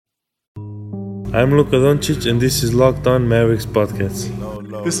I'm Luka Doncic, and this is Locked On Mavericks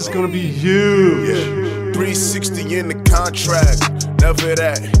podcast. This is gonna be huge. Yeah. 360 in the contract. Never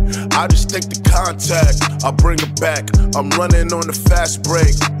that. I just take the contact. I bring it back. I'm running on the fast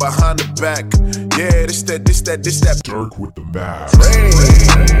break. Behind the back. Yeah, this that. Dirk with the Mavs.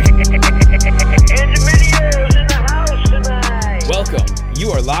 Welcome. You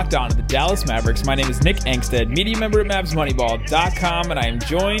are locked on to the Dallas Mavericks. My name is Nick Angstead, media member at MavsMoneyball.com, and I am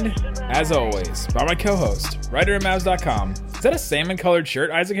joined, as always, by my co-host, writer at Mavs.com. Is that a salmon-colored shirt,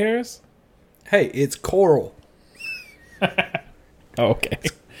 Isaac Harris? Hey, it's coral. Oh, okay.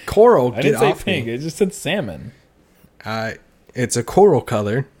 Coral, I didn't get say off pink. me. It just said salmon. It's a coral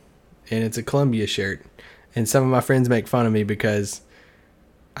color, and it's a Columbia shirt. And some of my friends make fun of me because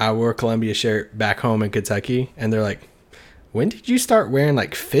I wore a Columbia shirt back home in Kentucky, and they're like, when did you start wearing,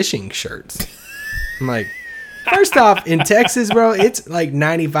 like, fishing shirts? I'm like, first off, in Texas, bro, it's like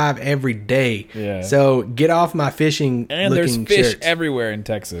 95 every day. Yeah. So get off my fishing And there's looking fish shirts. Everywhere in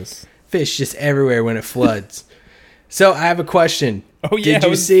Texas. Fish just everywhere when it floods. So I have a question. Oh, yeah, Did it you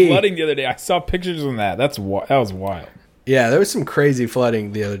was see? flooding the other day. I saw pictures on that. That was wild. Yeah, there was some crazy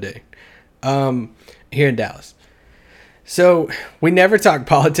flooding the other day here in Dallas. So we never talk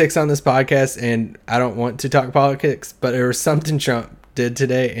politics on this podcast, and I don't want to talk politics, but there was something Trump did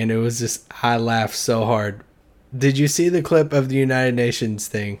today, and it was just, I laughed so hard. Did you see the clip of the United Nations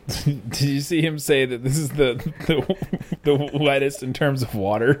thing? Did you see him say that this is the wettest in terms of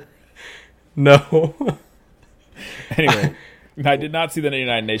water? No. Anyway, I did not see the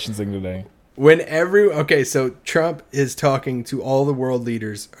United Nations thing today. Okay, so Trump is talking to all the world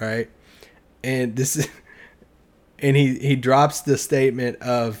leaders, all right? And this is, and he drops the statement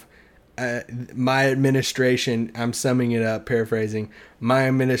of my administration. I'm summing it up, paraphrasing. My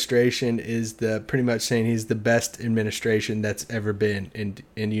administration is pretty much saying he's the best administration that's ever been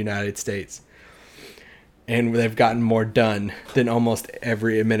in the United States, and they've gotten more done than almost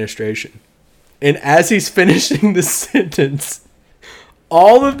every administration. And as he's finishing the sentence,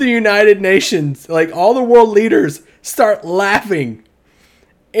 all of the United Nations, like all the world leaders, start laughing,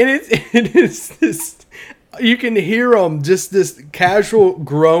 and it is this. You can hear them, just this casual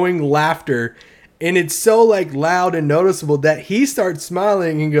growing laughter, and it's so like loud and noticeable that he starts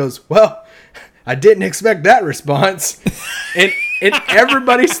smiling and goes, "Well, I didn't expect that response," and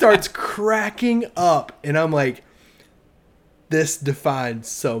everybody starts cracking up, and I'm like, this defines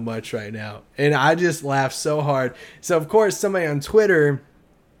so much right now, and I just laughed so hard. So of course, somebody on Twitter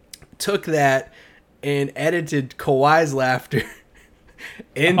took that and edited Kawhi's laughter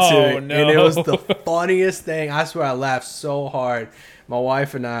into it, no. and it was the funniest thing. I swear I laughed so hard. My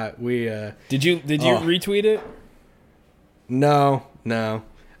wife and I, Did you retweet it? No, I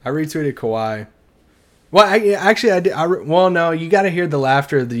retweeted Kawhi. Well, I did. Well, no, you got to hear the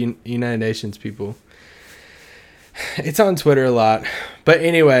laughter of the United Nations people. It's on Twitter a lot, but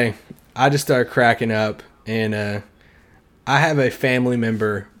anyway, I just started cracking up, and I have a family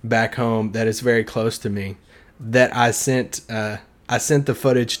member back home that is very close to me that I sent the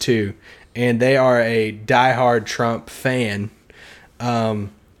footage to, and they are a diehard Trump fan. And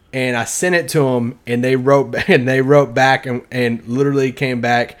I sent it to them, and they wrote back and literally came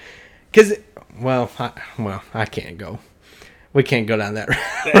back because, I can't go. We can't go down that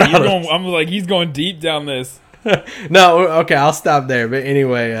route. I'm like, he's going deep down this. No, okay, I'll stop there. But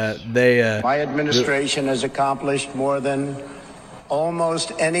anyway, my administration has accomplished more than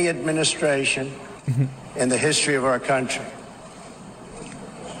almost any administration in the history of our country.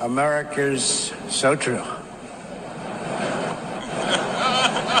 America's so true.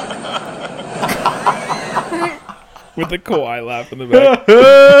 With the Kawhi laugh in the back.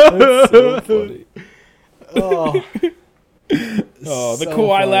 That's so funny. Oh, the so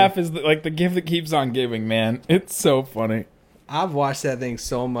Kawhi funny. laugh is like the gift that keeps on giving, man. It's so funny. I've watched that thing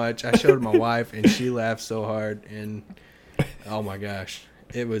so much. I showed my wife, and she laughed so hard. And oh my gosh,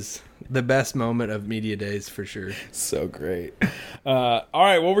 it was the best moment of media days for sure. So great. All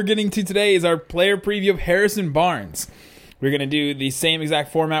right, what we're getting to today is our player preview of Harrison Barnes. We're going to do the same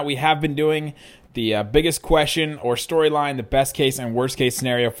exact format we have been doing. The biggest question or storyline, the best case and worst case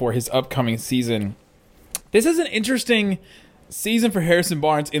scenario for his upcoming season. This is an interesting season for Harrison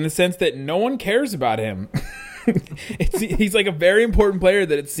Barnes in the sense that no one cares about him. He's like a very important player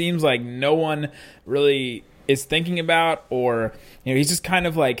that it seems like no one really is thinking about, or he's just kind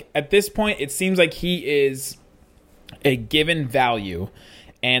of like, at this point it seems like he is a given value,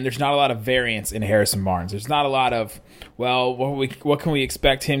 and there's not a lot of variance in Harrison Barnes. There's not a lot of, well, what can we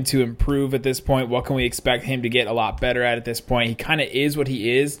expect him to improve at this point? What can we expect him to get a lot better at this point? He kind of is what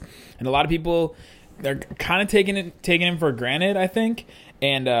he is, and a lot of people, they're kind of taking him for granted, I think.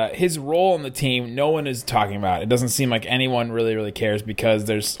 And his role on the team, no one is talking about. It doesn't seem like anyone really cares because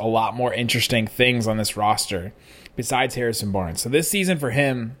there's a lot more interesting things on this roster besides Harrison Barnes. So this season for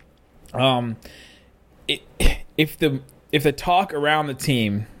him, if the talk around the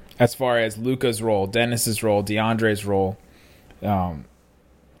team as far as Luka's role, Dennis's role, DeAndre's role,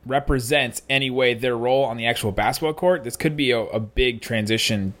 represents any way their role on the actual basketball court, this could be a big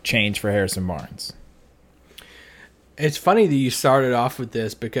transition change for Harrison Barnes. It's funny that you started off with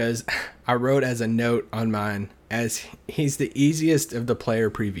this because I wrote as a note on mine as he's the easiest of the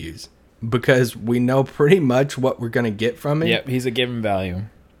player previews because we know pretty much what we're going to get from him. Yep, he's a given value.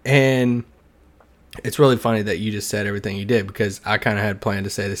 And it's really funny that you just said everything you did because I kind of had planned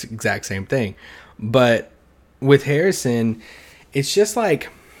to say this exact same thing. But with Harrison, it's just like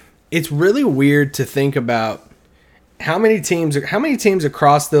it's really weird to think about how many teams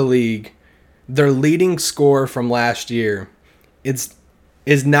across the league, their leading scorer from last year is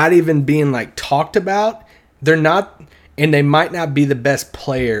not even being like talked about. They're not, and they might not be the best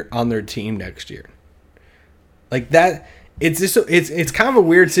player on their team next year. Like that, it's just it's kind of a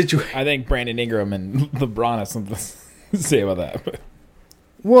weird situation. I think Brandon Ingram and LeBron have something to say about that. But.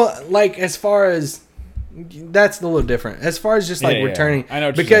 Well, like as far as that's a little different. As far as just like returning, I know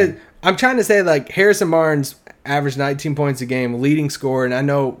what because you're saying. I'm trying to say like Harrison Barnes averaged 19 points a game, leading scorer, and I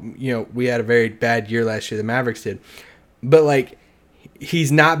know we had a very bad year last year. The Mavericks did, but like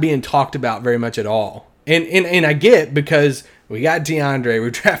he's not being talked about very much at all. And I get because we got DeAndre, we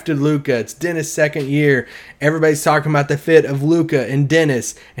drafted Luka. It's Dennis' second year. Everybody's talking about the fit of Luka and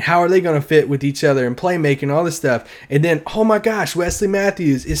Dennis and how are they going to fit with each other and playmaking, all this stuff. And then, oh my gosh, Wesley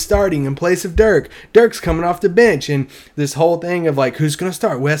Matthews is starting in place of Dirk. Dirk's coming off the bench, and this whole thing of like who's going to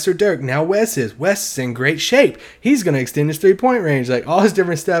start, Wes or Dirk? Now Wes is in great shape. He's going to extend his 3-point range, like all this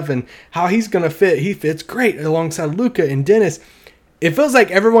different stuff and how he's going to fit. He fits great alongside Luka and Dennis. It feels like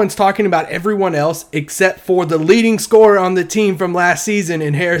everyone's talking about everyone else except for the leading scorer on the team from last season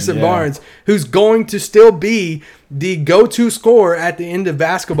in Harrison Barnes, who's going to still be the go-to scorer at the end of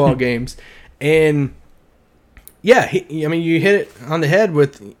basketball games. And, yeah, you hit it on the head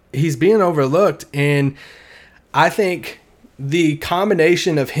with he's being overlooked. And I think the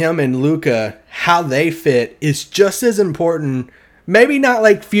combination of him and Luka, how they fit, is just as important. Maybe not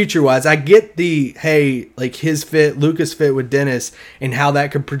like future-wise. I get his fit, Luka's fit with Dennis, and how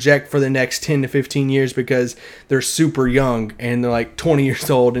that could project for the next 10 to 15 years because they're super young and they're like 20 years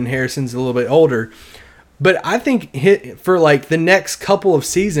old and Harrison's a little bit older. But I think for like the next couple of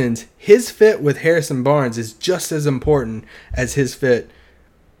seasons, his fit with Harrison Barnes is just as important as his fit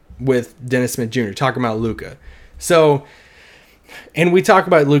with Dennis Smith Jr., talking about Luka. So, and we talk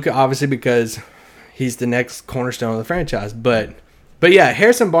about Luka obviously because he's the next cornerstone of the franchise, But yeah,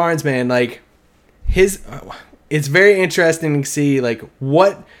 Harrison Barnes, man, like it's very interesting to see like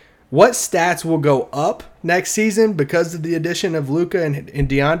what stats will go up next season because of the addition of Luka and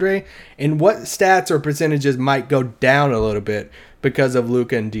DeAndre, and what stats or percentages might go down a little bit because of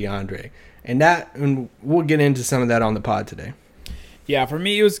Luka and DeAndre. And we'll get into some of that on the pod today. Yeah, for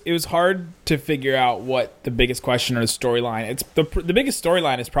me it was hard to figure out what the biggest question or the storyline. It's the biggest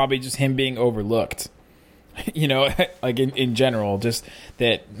storyline is probably just him being overlooked. Like in general, just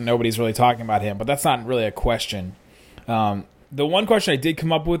that nobody's really talking about him. But that's not really a question. The one question I did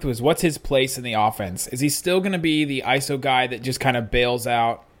come up with was what's his place in the offense? Is he still going to be the ISO guy that just kind of bails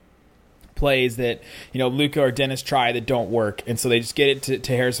out plays that, Luka or Dennis try that don't work? And so they just get it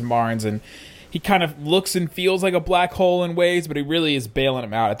to Harrison Barnes, and he kind of looks and feels like a black hole in ways, but he really is bailing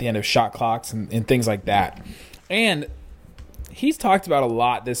him out at the end of shot clocks and things like that. And he's talked about a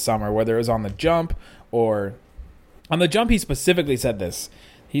lot this summer, whether it was on the jump or on the jump. He specifically said this.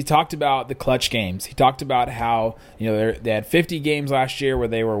 He talked about the clutch games. He talked about how they had 50 games last year where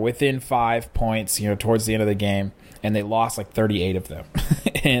they were within 5 points towards the end of the game, and they lost like 38 of them.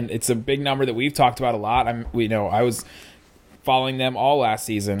 And it's a big number that we've talked about a lot. I was following them all last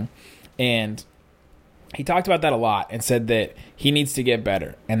season, and he talked about that a lot and said that he needs to get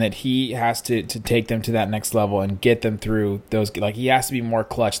better and that he has to take them to that next level and get them through those. Like, he has to be more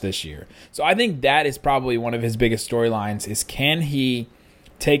clutch this year. So I think that is probably one of his biggest storylines is can he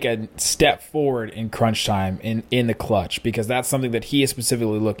take a step forward in crunch time in the clutch, because that's something that he is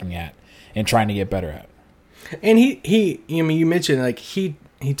specifically looking at and trying to get better at. And you mentioned like he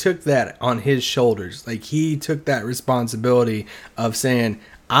took that on his shoulders. Like he took that responsibility of saying,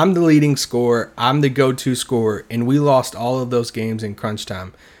 I'm the leading scorer, I'm the go-to scorer, and we lost all of those games in crunch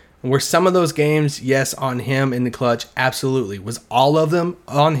time. Were some of those games, yes, on him in the clutch? Absolutely. Was all of them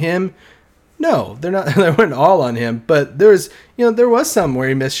on him? No, they're not. They weren't all on him, but there was some where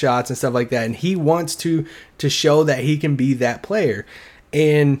he missed shots and stuff like that, and he wants to show that he can be that player.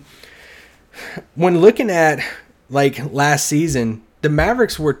 And when looking at like last season, the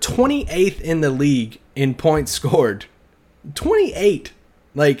Mavericks were 28th in the league in points scored. 28.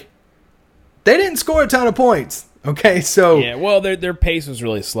 Like, they didn't score a ton of points. Okay, so Yeah, well, their pace was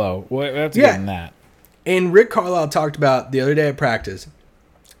really slow. We have to give them that. And Rick Carlisle talked about the other day at practice.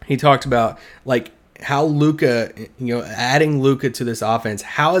 He talked about like how Luka, adding Luka to this offense.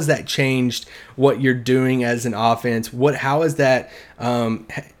 How has that changed what you're doing as an offense? How has that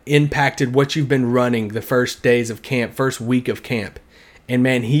impacted what you've been running the first days of camp, first week of camp? And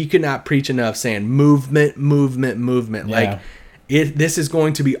man, he could not preach enough saying movement. Yeah. Like this is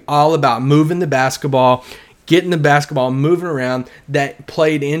going to be all about moving the basketball, getting the basketball moving around. That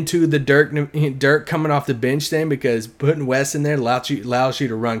played into the Dirk coming off the bench then, because putting Wes in there allows you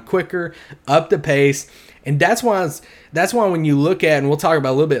to run quicker, up the pace. And that's why when you look at, and we'll talk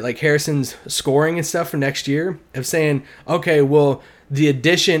about a little bit, like Harrison's scoring and stuff for next year, of saying, okay, well, the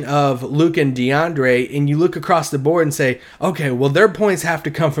addition of Luke and DeAndre, and you look across the board and say, okay, well, their points have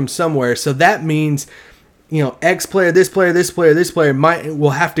to come from somewhere. So that means, X player, this player will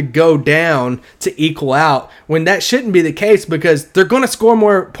have to go down to equal out, when that shouldn't be the case, because they're going to score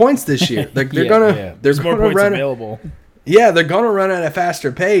more points this year. They're going to There's more points available. Yeah, they're going to run at a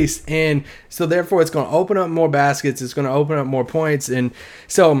faster pace, and so therefore it's going to open up more baskets. It's going to open up more points, and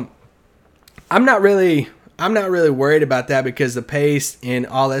so I'm not really worried about that, because the pace and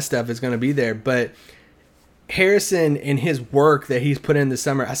all that stuff is going to be there. But Harrison and his work that he's put in this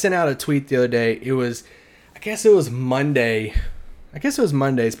summer, I sent out a tweet the other day. I guess it was Monday. I guess it was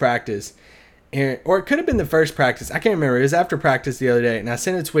Monday's practice. Or it could have been the first practice. I can't remember. It was after practice the other day. And I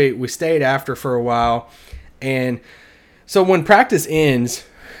sent a tweet. We stayed after for a while. And so when practice ends,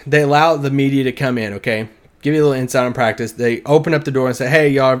 they allow the media to come in, okay? Give you a little insight on practice. They open up the door and say, hey,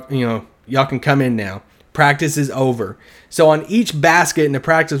 y'all can come in now. Practice is over. So on each basket in the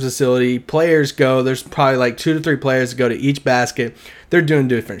practice facility, players go. There's probably like 2 to 3 players that go to each basket. They're doing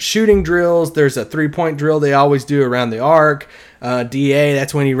different shooting drills. There's a 3-point drill they always do around the arc. DA,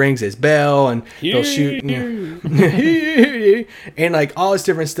 that's when he rings his bell and they'll shoot. And like all this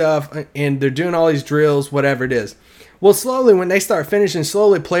different stuff. And they're doing all these drills, whatever it is. Well, slowly, when they start finishing,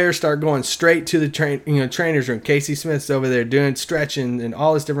 players start going straight to the trainer's room. Casey Smith's over there doing stretching and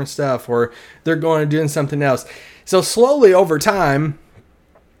all this different stuff, or they're going and doing something else. So slowly over time,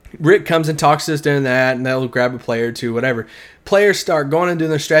 Rick comes and talks to us doing that, and they'll grab a player or two, whatever. Players start going and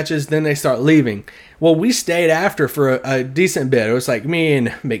doing their stretches, then they start leaving. Well, we stayed after for a decent bit. It was like me and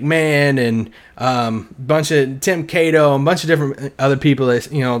McMahon and a bunch of Tim Cato and a bunch of different other people. That,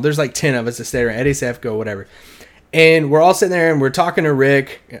 there's like 10 of us that stayed around. Eddie Sefko, whatever. And we're all sitting there and we're talking to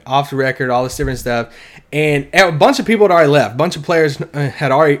Rick off the record, all this different stuff. And a bunch of people had already left. A bunch of players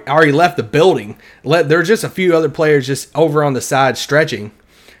had already left the building. There were just a few other players just over on the side stretching.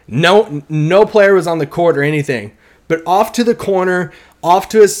 No player was on the court or anything. But off to the corner, off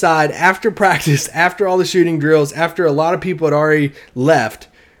to his side, after practice, after all the shooting drills, after a lot of people had already left,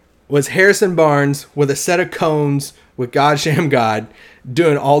 was Harrison Barnes with a set of cones with God Sham God,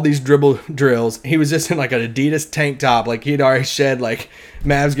 doing all these dribble drills. He was just in like an Adidas tank top, like he'd already shed like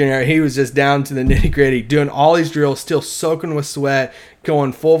Mavs getting out. He was just down to the nitty gritty, doing all these drills, still soaking with sweat,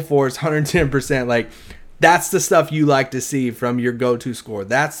 going full force, 110%. Like, that's the stuff you like to see from your go-to scorer.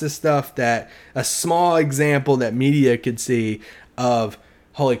 That's the stuff that a small example that media could see of,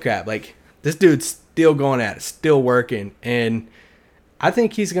 holy crap, like this dude's still going at it, still working. And I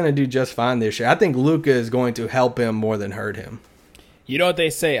think he's going to do just fine this year. I think Luka is going to help him more than hurt him. You know what they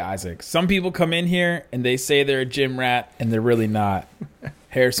say, Isaac? Some people come in here and they say they're a gym rat, and they're really not.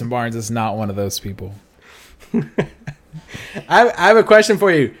 Harrison Barnes is not one of those people. I have a question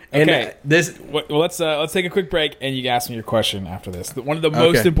for you. And okay. Well, let's take a quick break, and you can ask me your question after this. One of the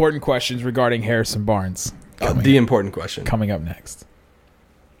most important questions regarding Harrison Barnes. Important question. Coming up next.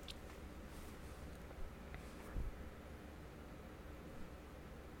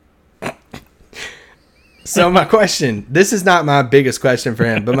 So my question, this is not my biggest question for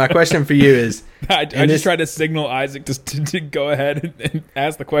him, but my question for you is... I just tried to signal Isaac to go ahead and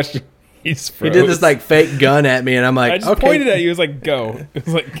ask the question. He did this like fake gun at me, and I'm like, I just pointed at you. It was like, go. It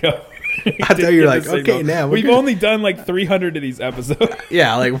was like, go. I thought you were like, okay, now. We've only done like 300 of these episodes.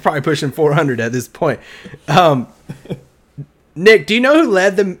 Yeah, like we're probably pushing 400 at this point. Nick, do you know who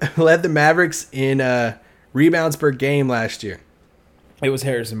led the Mavericks in rebounds per game last year? It was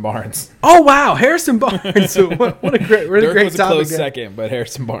Harrison Barnes. Oh wow, Harrison Barnes! what a great, Dirk was a close second, but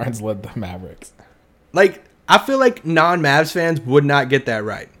Harrison Barnes led the Mavericks. Like, I feel like non-Mavs fans would not get that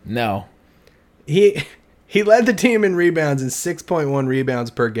right. No, he led the team in rebounds and 6.1 rebounds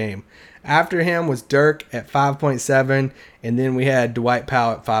per game. After him was Dirk at 5.7, and then we had Dwight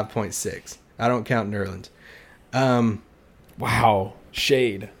Powell at 5.6. I don't count Nerlens. Wow,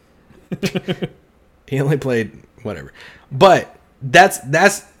 shade. He only played whatever, but that's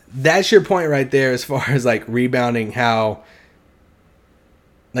your point right there as far as like rebounding. How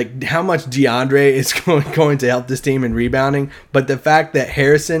much DeAndre is going to help this team in rebounding, but the fact that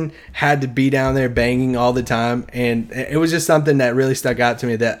Harrison had to be down there banging all the time, and it was just something that really stuck out to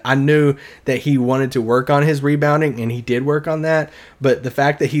me, that I knew that he wanted to work on his rebounding, and he did work on that, but the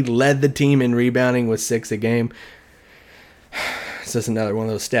fact that he led the team in rebounding with 6 a game, it's just another one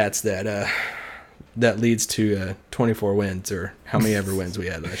of those stats that leads to 24 wins, or how many ever wins we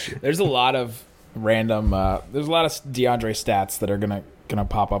had last year. There's a lot of random there's a lot of DeAndre stats that are gonna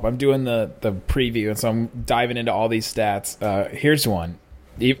pop up. I'm doing the preview, and so I'm diving into all these stats. Here's one.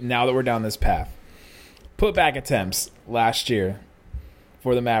 Now that we're down this path, putback attempts last year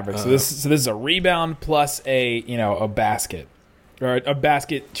for the Mavericks. So this is a rebound plus a basket, or a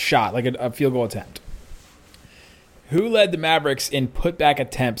basket shot, like a field goal attempt. Who led the Mavericks in putback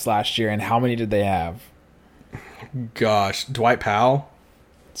attempts last year, and how many did they have? Gosh, Dwight Powell.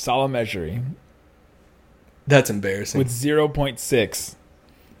 Salah Mejri That's embarrassing. with 0.6.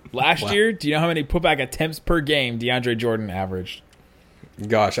 Last year, do you know how many putback attempts per game DeAndre Jordan averaged?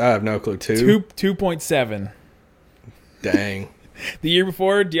 Gosh, I have no clue. 2.7. Dang. The year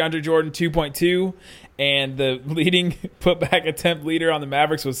before, DeAndre Jordan 2.2, and the leading putback attempt leader on the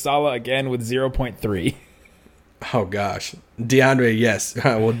Mavericks was Salah again with 0.3. Oh gosh, DeAndre, yes,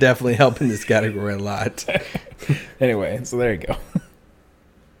 will definitely help in this category a lot. Anyway, so there you go.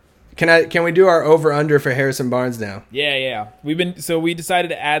 Can we do our over under for Harrison Barnes now? Yeah. We decided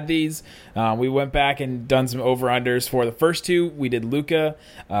to add these. We went back and done some over unders for the first two. We did Luka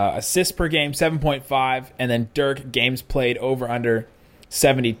assists per game 7.5, and then Dirk games played over under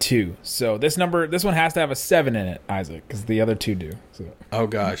 72. So this one has to have a 7 in it, Isaac, because the other two do. So. Oh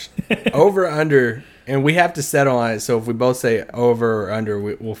gosh, over under, and we have to settle on it. So if we both say over or under,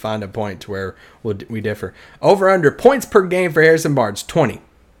 we'll find a point to where we differ. Over under points per game for Harrison Barnes 20.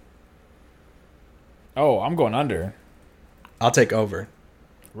 Oh, I'm going under. I'll take over.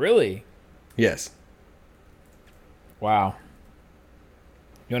 Really? Yes. Wow.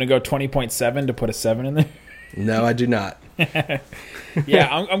 You want to go 20.7 to put a 7 in there? No, I do not. Yeah,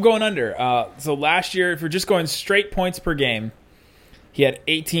 I'm going under. So last year, if we're just going straight points per game, he had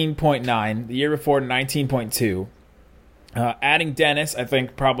 18.9. The year before, 19.2. Adding Dennis, I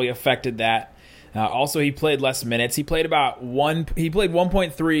think, probably affected that. Also, he played less minutes. He played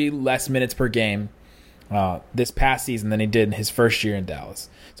 1.3 less minutes per game this past season than he did in his first year in Dallas.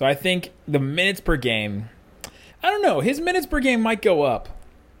 So I think the minutes per game, I don't know, his minutes per game might go up.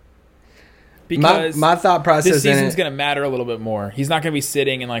 Because my thought process this season's going to matter a little bit more. He's not going to be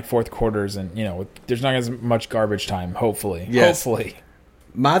sitting in like fourth quarters, and there's not as much garbage time. Hopefully, yes. Hopefully.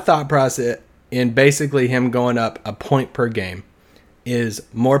 My thought process in basically him going up a point per game is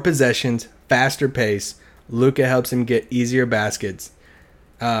more possessions, faster pace. Luka helps him get easier baskets.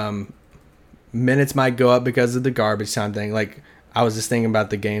 Minutes might go up because of the garbage time thing. Like I was just thinking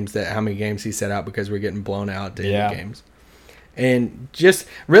about how many games he set out because we're getting blown out to end games. And just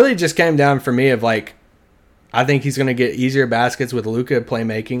came down for me of like, I think he's going to get easier baskets with Luka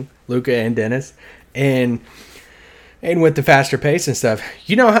playmaking, Luka and Dennis, and with the faster pace and stuff.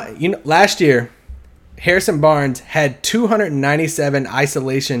 Last year, Harrison Barnes had 297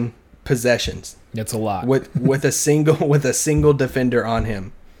 isolation possessions. That's a lot. With a single defender on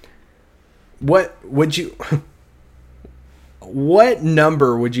him. What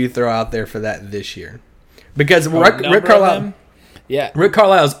number would you throw out there for that this year? Because Rick Carlisle, Rick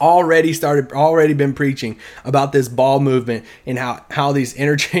Carlisle's already been preaching about this ball movement and how these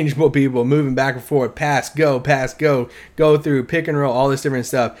interchangeable people moving back and forth, pass, go through, pick and roll, all this different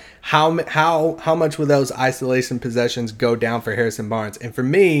stuff. How much will those isolation possessions go down for Harrison Barnes? And for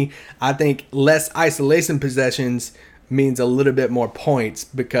me, I think less isolation possessions means a little bit more points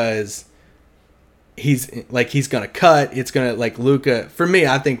because he's gonna cut. It's gonna like Luka. For me,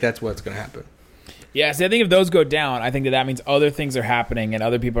 I think that's what's gonna happen. Yeah, see, I think if those go down, I think that means other things are happening and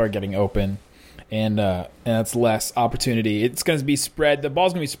other people are getting open, and that's less opportunity. It's going to be spread. The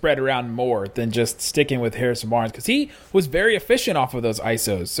ball's going to be spread around more than just sticking with Harrison Barnes because he was very efficient off of those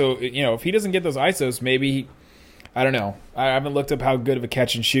ISOs. So, if he doesn't get those ISOs, maybe, I don't know. I haven't looked up how good of a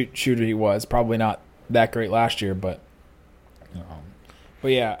catch and shoot shooter he was. Probably not that great last year, but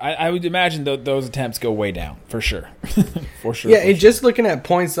yeah, I would imagine those attempts go way down for sure. For sure. Yeah, and just looking at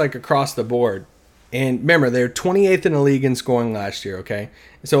points like across the board. And remember, they're 28th in the league in scoring last year, okay?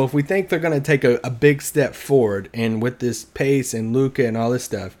 So if we think they're going to take a big step forward, and with this pace and Luka and all this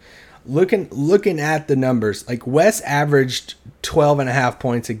stuff, looking at the numbers, like Wes averaged 12.5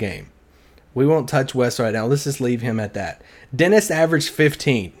 points a game. We won't touch Wes right now. Let's just leave him at that. Dennis averaged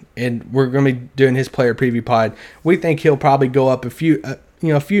 15, and we're going to be doing his player preview pod. We think he'll probably go up a few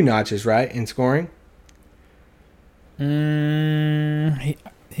notches, right, in scoring. He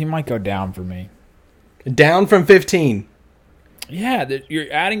might go down for me. Down from 15. Yeah,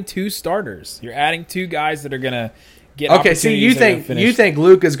 you're adding 2 starters. You're adding 2 guys that are going to get Okay, so you opportunities think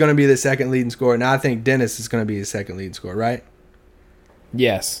Luke is going to be the second leading scorer, and I think Dennis is going to be the second leading scorer, right?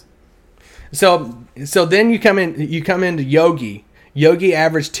 Yes. So then you come into Yogi. Yogi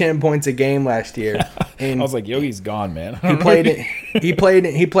averaged 10 points a game last year. And I was like, Yogi's gone, man. he played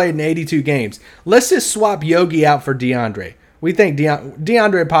in 82 games. Let's just swap Yogi out for DeAndre. We think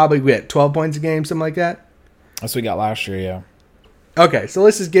DeAndre probably get 12 points a game, something like that. That's what we got last year, yeah. Okay, so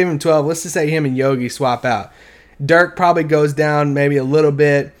let's just give him 12. Let's just say him and Yogi swap out. Dirk probably goes down maybe a little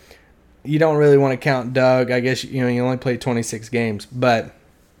bit. You don't really want to count Doug. I guess you only played 26 games, but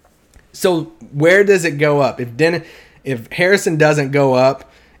so where does it go up? If Harrison doesn't go up,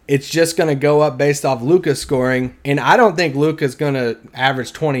 it's just going to go up based off Luka's scoring, and I don't think Luka's going to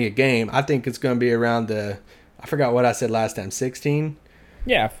average 20 a game. I think it's going to be around I forgot what I said last time, 16?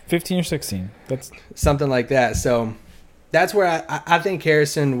 Yeah, 15 or 16. That's something like that. So that's where I think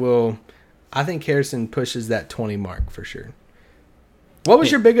Harrison will. I think Harrison pushes that 20 mark for sure. What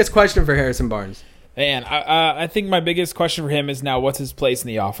was your biggest question for Harrison Barnes? And I think my biggest question for him is now, what's his place in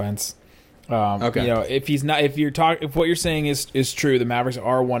the offense? Okay. If what you're saying is true, the Mavericks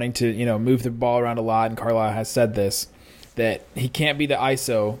are wanting to move the ball around a lot, and Carlisle has said this, that he can't be the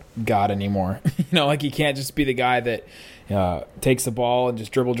ISO god anymore. Like he can't just be the guy that takes the ball and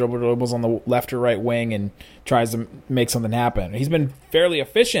just dribbles on the left or right wing and tries to make something happen. He's been fairly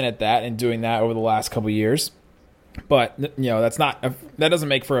efficient at that and doing that over the last couple of years. But that doesn't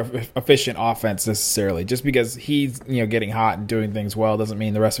make for an efficient offense necessarily. Just because he's getting hot and doing things well doesn't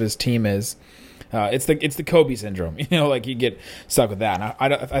mean the rest of his team is. It's the Kobe syndrome. Like you get stuck with that.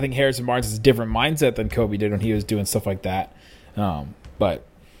 And I think Harrison Barnes has a different mindset than Kobe did when he was doing stuff like that.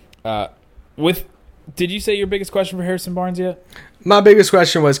 Did you say your biggest question for Harrison Barnes yet? My biggest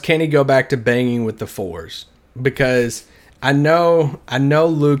question was, can he go back to banging with the 4s? Because I know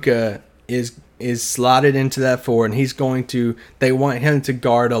Luka is slotted into that 4, and they want him to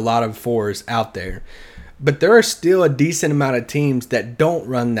guard a lot of 4s out there. But there are still a decent amount of teams that don't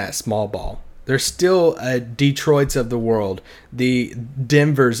run that small ball. There's still Detroits of the world, the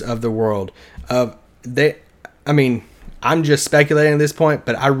Denvers of the world. I'm just speculating at this point,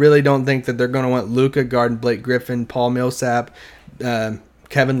 but I really don't think that they're going to want Luka guarding Blake Griffin, Paul Millsap,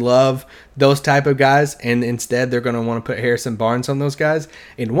 Kevin Love, those type of guys, and instead they're going to want to put Harrison Barnes on those guys.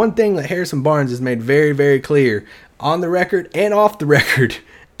 And one thing that Harrison Barnes has made very, very clear on the record and off the record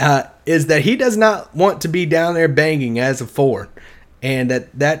is that he does not want to be down there banging as a 4, and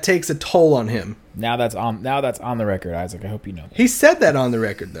that takes a toll on him. Now that's on the record, Isaac. I hope you know that. He said that on the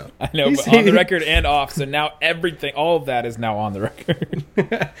record, though. I know, but on the record and off. So now all of that is now on the record.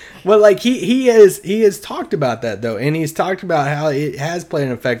 Well, like he has talked about that though, and he's talked about how it has played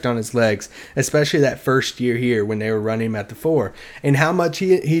an effect on his legs, especially that first year here when they were running him at the 4, and how much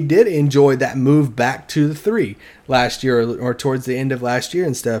he did enjoy that move back to the 3 last year or towards the end of last year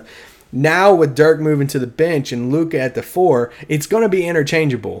and stuff. Now with Dirk moving to the bench and Luka at the 4, it's going to be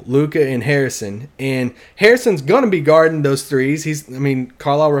interchangeable, Luka and Harrison. And Harrison's going to be guarding those 3s.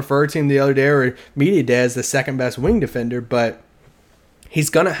 Carlisle referred to him the other day, or media day, as the second best wing defender, but he's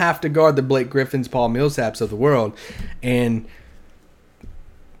going to have to guard the Blake Griffins, Paul Millsaps of the world. And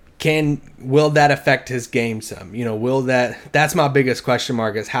will that affect his game some? That's my biggest question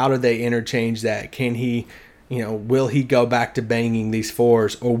mark, is how do they interchange that? Can he... will he go back to banging these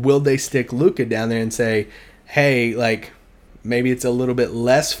 4s, or will they stick Luka down there and say, hey, like, maybe it's a little bit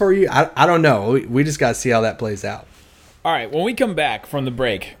less for you? I don't know. We just got to see how that plays out. All right, when we come back from the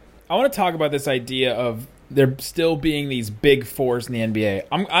break, I want to talk about this idea of there still being these big 4s in the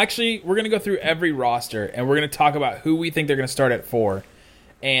NBA. We're going to go through every roster, and we're going to talk about who we think they're going to start at 4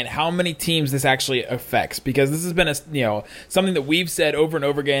 and how many teams this actually affects, because this has been something that we've said over and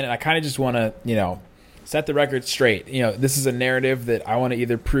over again, and I kind of just want to, set the record straight. This is a narrative that I want to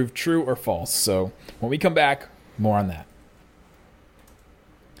either prove true or false. So when we come back, more on that.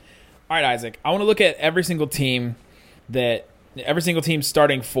 All right, Isaac, I want to look at every single team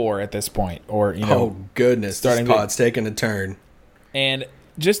starting 4 at this point, or oh goodness, this pod's taking a turn. And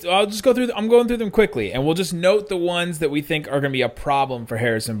I'll just go through. I'm going through them quickly, and we'll just note the ones that we think are going to be a problem for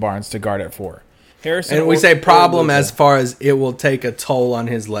Harrison Barnes to guard at 4. Harrison. And we or- say or problem Luka. as far as it will take a toll on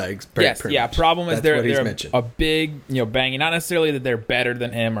his legs. Yes, pretty yeah. much. Problem is That's what he's they're mentioned. a big, banging. Not necessarily that they're better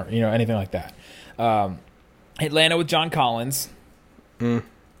than him or anything like that. Atlanta with John Collins.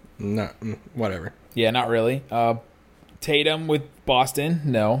 Whatever. Yeah, not really. Tatum with Boston.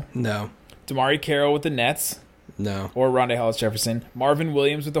 No. No. Damari Carroll with the Nets No. or Rondé Hollis Jefferson. Marvin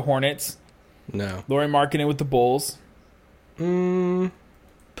Williams with the Hornets. No. Lauri Markkanen with the Bulls.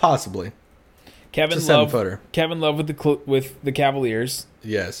 Possibly. Kevin It's a Love. 7-footer. Kevin Love with the Cavaliers.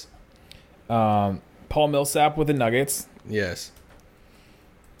 Yes. Paul Millsap with the Nuggets. Yes.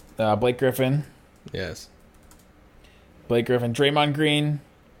 Blake Griffin. Yes. Draymond Green.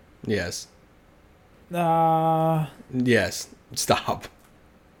 Yes. Okay. Yes. Stop.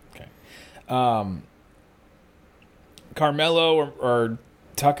 Carmelo or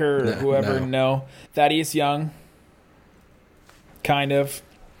Tucker or No, whoever. no. No. Thaddeus Young. Kind of.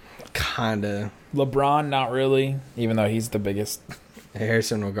 Kinda. LeBron, not really, even though he's the biggest.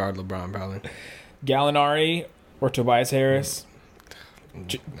 Harrison will guard LeBron probably. Gallinari or Tobias Harris.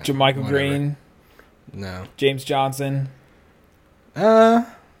 Jermichael whatever. Green. No. James Johnson. A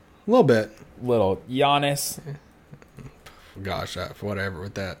little bit. Little. Giannis. Gosh, whatever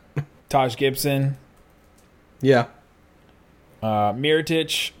with that. Taj Gibson. Yeah.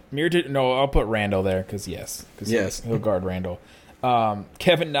 Mirotic. No, I'll put Randall there because yes. Yes. He'll guard Randall.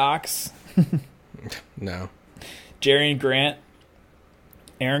 Kevin Knox. No. Jarian Grant.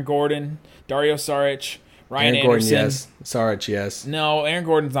 Aaron Gordon. Dario Saric. Ryan Aaron Gordon, Anderson. yes. Saric, yes. No, Aaron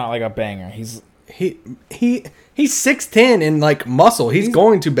Gordon's not like a banger. He's He's 6'10" in like muscle. He's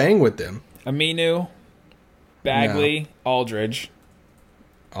going to bang with them. Aminu. Bagley. Aldridge.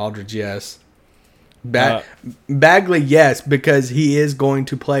 Aldridge, yes. Bagley, yes, because he is going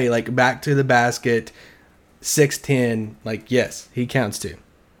to play like back to the basket, 6'10". Like, yes, he counts too.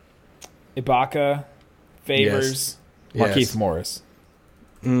 Ibaka. Favors. Yes. Markieff Morris.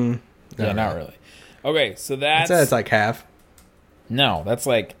 Yeah, not really. Okay, so I'd say it's like half. No, that's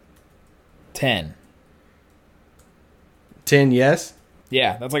like 10. 10, yes.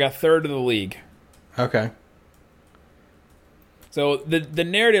 Yeah, that's like a third of the league. Okay. So the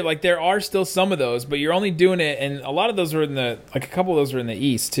narrative, like there are still some of those, but you're only doing it, and a lot of those are in the, like a couple of those are in the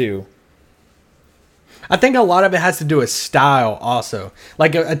East too. I think a lot of it has to do with style also.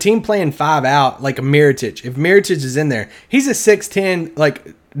 Like a team playing 5 out, like a Mirotic. If Mirotic is in there, he's a 6'10",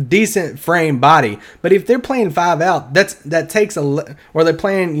 like decent frame body. But if they're playing 5 out, that takes or they're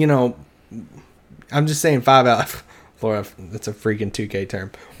playing, I'm just saying 5 out. Laura, that's a freaking 2K term.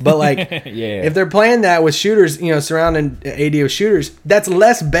 But like, Yeah. if they're playing that with shooters, surrounding AD with shooters, that's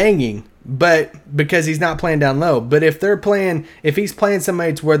less banging. But because he's not playing down low. But if he's playing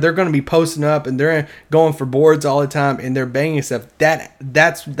somebody to where they're going to be posting up and they're going for boards all the time and they're banging stuff,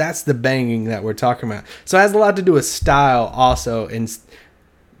 that's the banging that we're talking about. So it has a lot to do with style also, and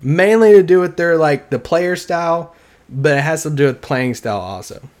mainly to do with their like the player style, but it has to do with playing style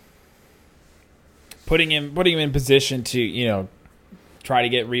also. Putting him in position to, try to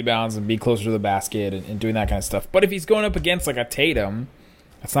get rebounds and be closer to the basket and doing that kind of stuff. But if he's going up against like a Tatum,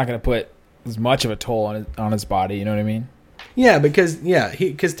 that's not going to put as much of a toll on his body. You know what I mean? Yeah, because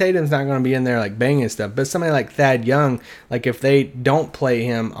Tatum's not going to be in there like banging stuff. But somebody like Thad Young, like if they don't play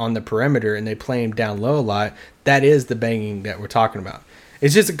him on the perimeter and they play him down low a lot, that is the banging that we're talking about.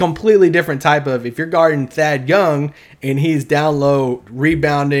 It's just a completely different type of, if you're guarding Thad Young and he's down low,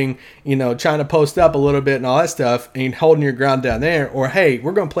 rebounding, trying to post up a little bit and all that stuff, and holding your ground down there, or hey,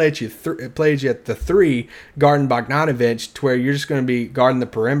 we're going to play at you at the 3, guarding Bogdanovic, to where you're just going to be guarding the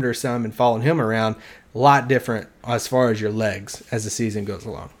perimeter some and following him around. A lot different as far as your legs as the season goes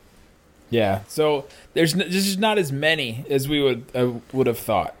along. Yeah. So there's just not as many as we would have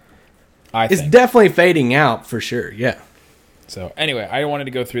thought. It's definitely fading out for sure. Yeah. So anyway, I wanted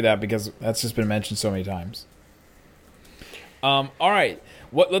to go through that because that's just been mentioned so many times. All right,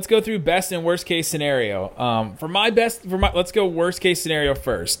 let's go through best and worst case scenario. Let's go worst case scenario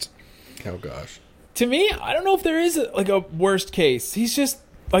first. Oh gosh. To me, I don't know if there is a worst case. He's just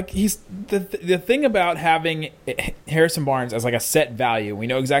the thing about having Harrison Barnes as like a set value. We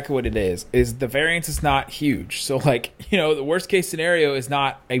know exactly what it is the variance is not huge. So the worst case scenario is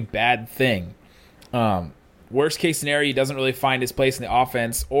not a bad thing. Worst case scenario, he doesn't really find his place in the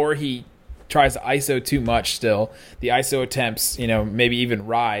offense, or he tries to ISO too much still. The ISO attempts, maybe even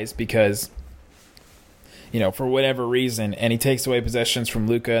rise because, for whatever reason, and he takes away possessions from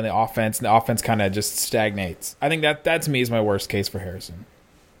Luka and the offense kind of just stagnates. I think that to me is my worst case for Harrison.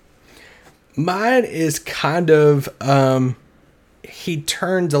 Mine is kind of, he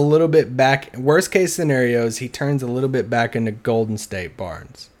turns a little bit back. Worst case scenarios, he turns a little bit back into Golden State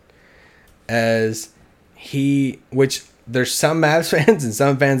Barnes. as which there's some Mavs fans and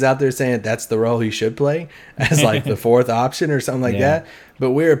some fans out there saying that's the role he should play as like the fourth option or something like that.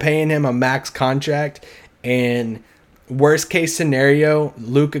 But we were paying him a max contract, and worst case scenario,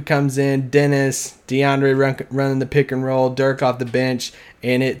 Luka comes in, Dennis, DeAndre running the pick and roll, Dirk off the bench,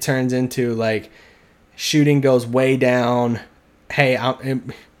 and it turns into like shooting goes way down. Hey,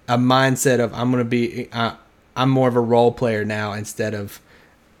 a mindset of I'm more of a role player now instead of,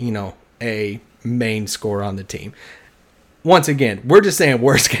 a main scorer on the team. Once again, we're just saying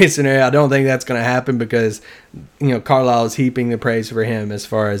worst case scenario. I don't think that's going to happen because, Carlisle is heaping the praise for him as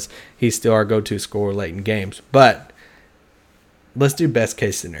far as he's still our go-to scorer late in games. But let's do best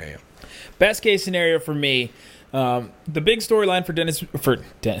case scenario. Best case scenario for me, the big storyline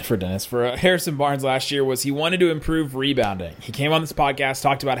for Harrison Barnes last year was he wanted to improve rebounding. He came on this podcast,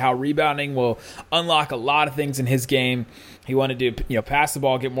 talked about how rebounding will unlock a lot of things in his game. He wanted to pass the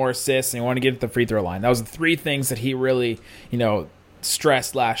ball, get more assists, and he wanted to get to the free throw line. That was the three things that he really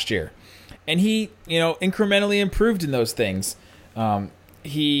stressed last year, and he incrementally improved in those things.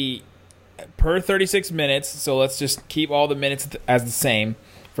 He per 36 minutes, so let's just keep all the minutes as the same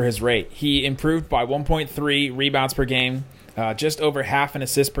for his rate. He improved by 1.3 rebounds per game, just over half an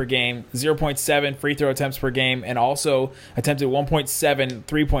assist per game, 0.7 free throw attempts per game, and also attempted 1.7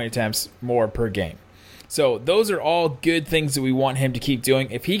 three-point attempts more per game. So those are all good things that we want him to keep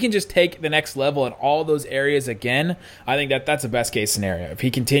doing. If he can just take the next level in all those areas again, I think that's a best case scenario. If he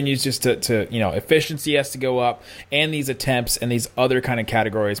continues just to efficiency has to go up, and these attempts and these other kind of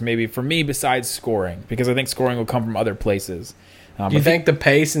categories, maybe for me besides scoring, because I think scoring will come from other places. Do you think the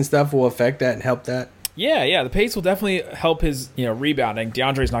pace and stuff will affect that and help that? Yeah, the pace will definitely help his rebounding.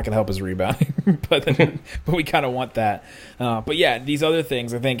 DeAndre's not going to help his rebounding, but we kind of want that. But yeah, these other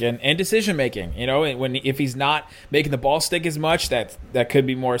things I think, and decision making. If he's not making the ball stick as much, that could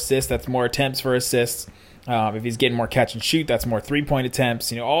be more assists. That's more attempts for assists. If he's getting more catch and shoot, that's more 3-point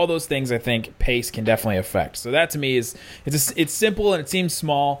attempts. All those things I think pace can definitely affect. So that to me it's simple and it seems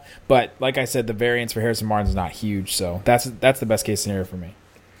small, but like I said, the variance for Harrison Barnes is not huge. So that's the best case scenario for me.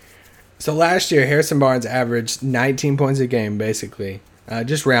 So last year, Harrison Barnes averaged 19 points a game, basically.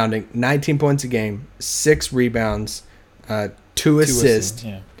 Just rounding, 19 points a game, 6 rebounds, 2 assists.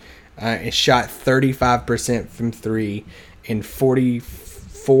 It shot 35% from 3 and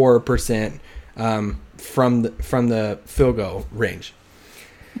 44% from the field goal range.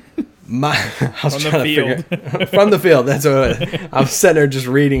 From the field. That's what I'm sitting there just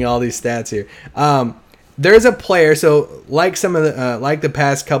reading all these stats here. There's a player, so like some of the like the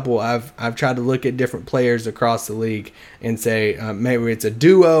past couple, I've tried to look at different players across the league and say maybe it's a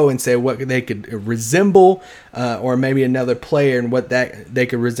duo and say what they could resemble, or maybe another player and what that they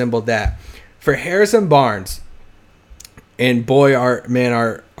could resemble that. For Harrison Barnes, and boy, our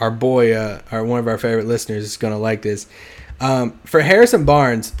boy, one of our favorite listeners is gonna like this. For Harrison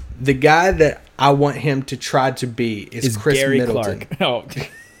Barnes, the guy that I want him to try to be is Chris Gary Middleton. Clark.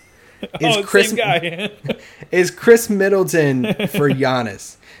 Same guy. Is Chris Middleton for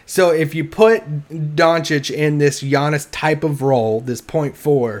Giannis. So if you put Doncic in this Giannis type of role, this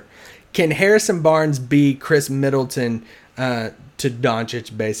 0.4, can Harrison Barnes be Chris Middleton to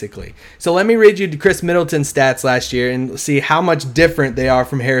Doncic, basically? So let me read you Chris Middleton's stats last year and see how much different they are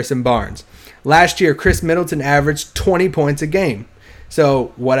from Harrison Barnes. Last year, Chris Middleton averaged 20 points a game.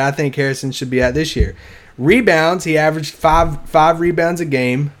 So what I think Harrison should be at this year. Rebounds, he averaged five rebounds a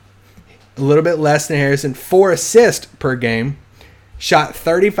game. A little bit less than Harrison. 4 assists per game. Shot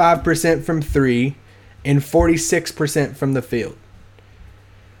 35% from 3 and 46% from the field.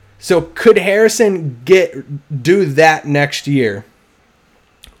 So could Harrison do that next year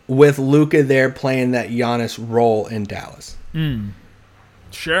with Luka there playing that Giannis role in Dallas?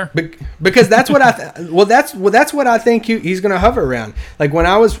 Sure. Because that's what that's what I think he's going to hover around. Like when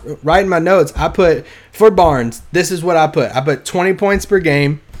I was writing my notes, I put for Barnes, this is what I put. I put 20 points per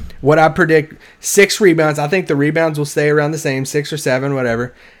game. What I predict, 6 rebounds. I think the rebounds will stay around the same, 6 or 7,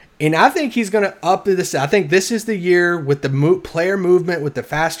 whatever. And I think he's going to up this. I think this is the year with the player movement, with the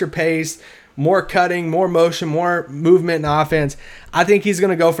faster pace, more cutting, more motion, more movement in offense. I think he's going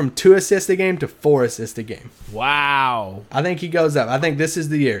to go from 2 assists a game to 4 assists a game. Wow. I think he goes up. I think this is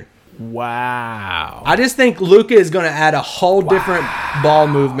the year. Wow. I just think Luka is going to add a whole different ball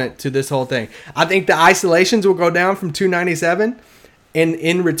movement to this whole thing. I think the isolations will go down from 297. And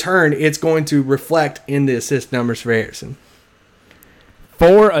in return, it's going to reflect in the assist numbers for Harrison.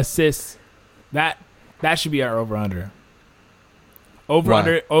 4 assists. That should be our over-under. Over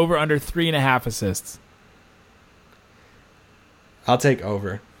under 3.5 assists. I'll take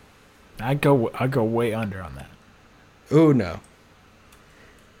over. I'd go way under on that. Ooh, no.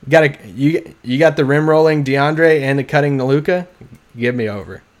 You got the rim rolling DeAndre and the cutting the Luka. Give me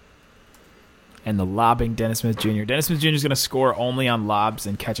over. And the lobbing Dennis Smith Jr. Dennis Smith Jr. is going to score only on lobs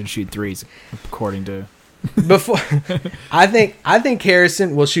and catch and shoot threes, according to. Before, I think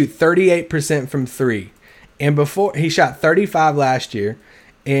Harrison will shoot 38% from 3, and before he shot 35 last year,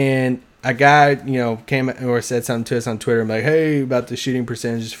 and a guy came or said something to us on Twitter, like, hey, about the shooting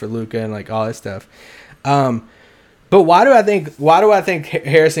percentages for Luka and like all that stuff. But why do I think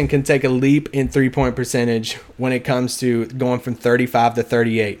Harrison can take a leap in 3-point percentage when it comes to going from 35 to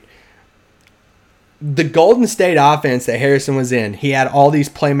 38? The Golden State offense that Harrison was in, he had all these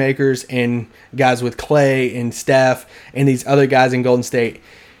playmakers and guys with Clay and Steph and these other guys in Golden State.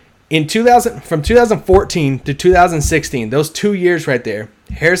 From 2014 to 2016, those 2 years right there,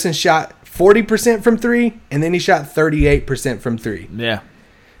 Harrison shot 40% from 3, and then he shot 38% from 3. Yeah.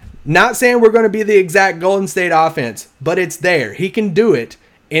 Not saying we're going to be the exact Golden State offense, but it's there. He can do it.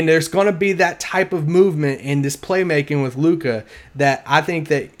 And there's going to be that type of movement in this playmaking with Luka that I think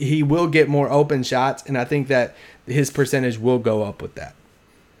that he will get more open shots, and I think that his percentage will go up with that.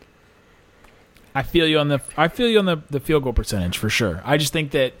 I feel you on the field goal percentage for sure. I just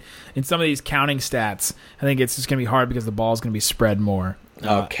think that in some of these counting stats, I think it's just going to be hard because the ball is going to be spread more.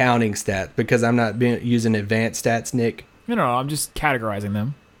 Counting stats, because I'm not using advanced stats, Nick. No, I'm just categorizing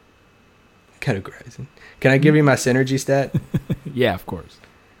them. Categorizing. Can I give you my synergy stat? Yeah, of course.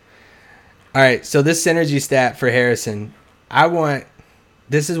 All right, so this synergy stat for Harrison,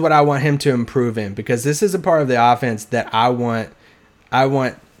 this is what I want him to improve in, because this is a part of the offense that I want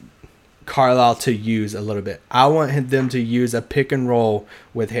Carlisle to use a little bit. I want them to use a pick and roll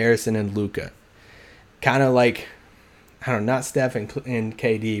with Harrison and Luka. Kind of like, I don't know, not Steph and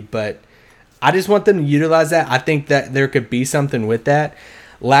KD, but I just want them to utilize that. I think that there could be something with that.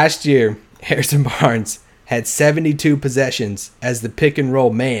 Last year, Harrison Barnes had 72 possessions as the pick and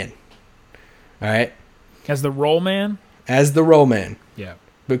roll man. All right. As the roll man? As the roll man. Yeah.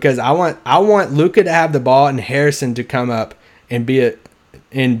 Because I want Luka to have the ball and Harrison to come up and be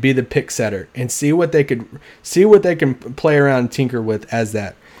the pick setter and see what they can play around and tinker with as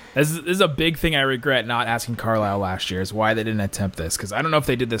that. This is a big thing I regret not asking Carlisle last year, is why they didn't attempt this, because I don't know if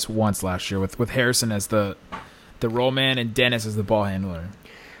they did this once last year with Harrison as the roll man and Dennis as the ball handler.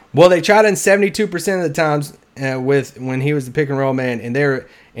 Well, they tried in 72% of the times when he was the pick and roll man, and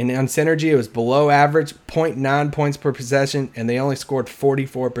on synergy it was below average, 0.9 points per possession, and they only scored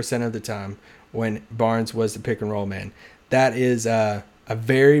 44% of the time when Barnes was the pick and roll man. That is a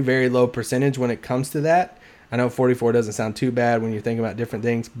very, very low percentage when it comes to that. I know 44 doesn't sound too bad when you're thinking about different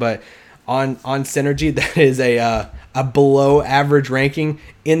things, but on synergy, that is a below average ranking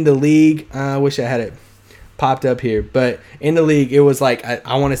in the league. I wish I had it popped up here, but in the league, it was like,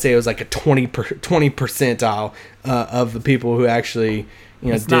 I want to say it was like a 20 percentile of the people who actually,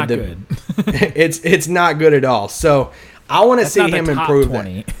 it's did not the. Good. it's not good at all. So I want to see him improve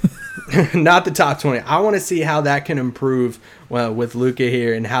 20. that. Not the top 20. I want to see how that can improve with Luka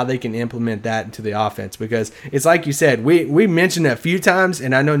here and how they can implement that into the offense, because it's like you said, we mentioned it a few times,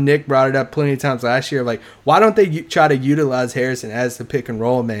 and I know Nick brought it up plenty of times last year. Like, why don't they try to utilize Harrison as the pick and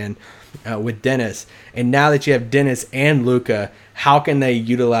roll man with Dennis? And now that you have Dennis and Luka, how can they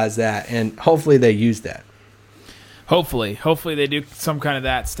utilize that? And hopefully they use that. Hopefully they do some kind of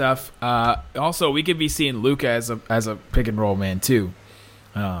that stuff. Also, we could be seeing Luka as a pick and roll man too.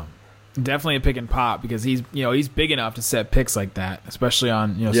 Definitely a pick and pop, because he's big enough to set picks like that, especially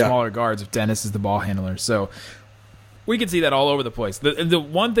on smaller guards if Dennis is the ball handler. So we can see that all over the place. The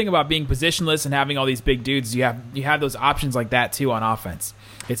one thing about being positionless and having all these big dudes, you have those options like that too on offense.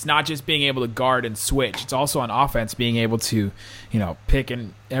 It's not just being able to guard and switch. It's also on offense being able to, pick,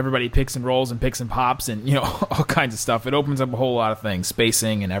 and everybody picks and rolls and picks and pops and, all kinds of stuff. It opens up a whole lot of things,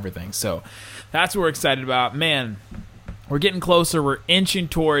 spacing and everything. So that's what we're excited about. Man, we're getting closer. We're inching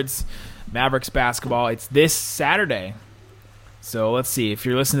towards Mavericks basketball. It's this Saturday. So let's see. If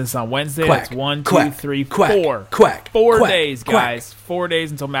you're listening to this on Wednesday, Quack, that's 1, 2, quack, 3, quack, 4. quack, 4 quack, days, quack. guys. 4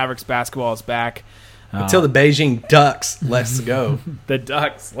 days until Mavericks basketball is back. Until the Beijing Ducks, let's go. The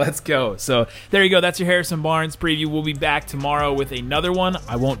Ducks, let's go. So there you go. That's your Harrison Barnes preview. We'll be back tomorrow with another one.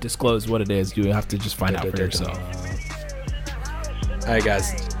 I won't disclose what it is. You have to just find out for yourself. All right,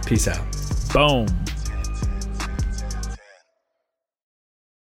 guys. Peace out. Boom.